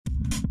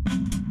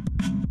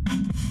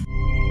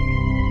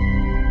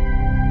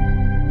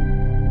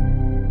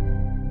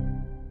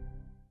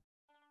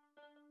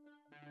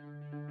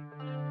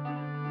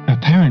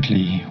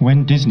Ironically,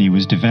 when Disney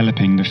was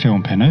developing the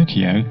film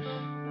Pinocchio,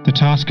 the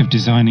task of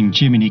designing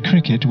Jiminy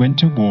Cricket went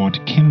to Ward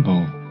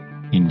Kimball,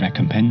 in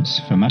recompense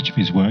for much of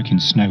his work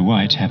in Snow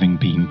White having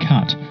been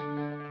cut.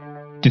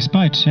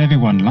 Despite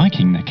everyone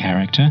liking the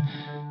character,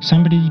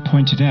 somebody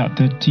pointed out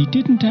that he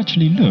didn't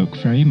actually look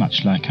very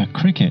much like a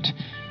cricket,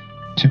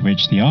 to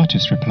which the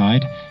artist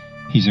replied,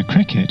 "He's a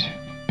cricket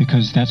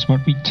because that's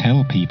what we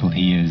tell people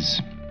he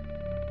is."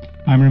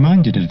 I'm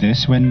reminded of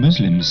this when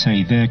Muslims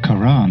say their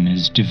Qur'an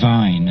is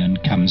divine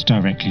and comes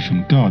directly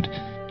from God.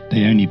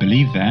 They only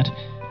believe that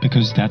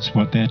because that's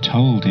what they're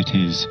told it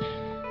is.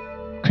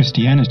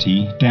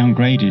 Christianity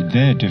downgraded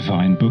their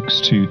divine books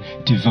to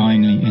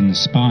divinely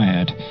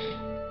inspired.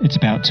 It's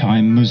about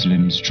time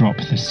Muslims drop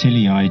the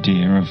silly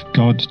idea of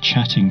God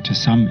chatting to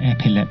some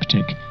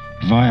epileptic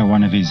via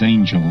one of his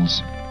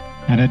angels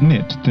and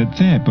admit that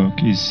their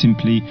book is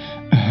simply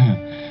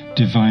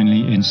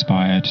divinely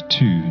inspired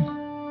too.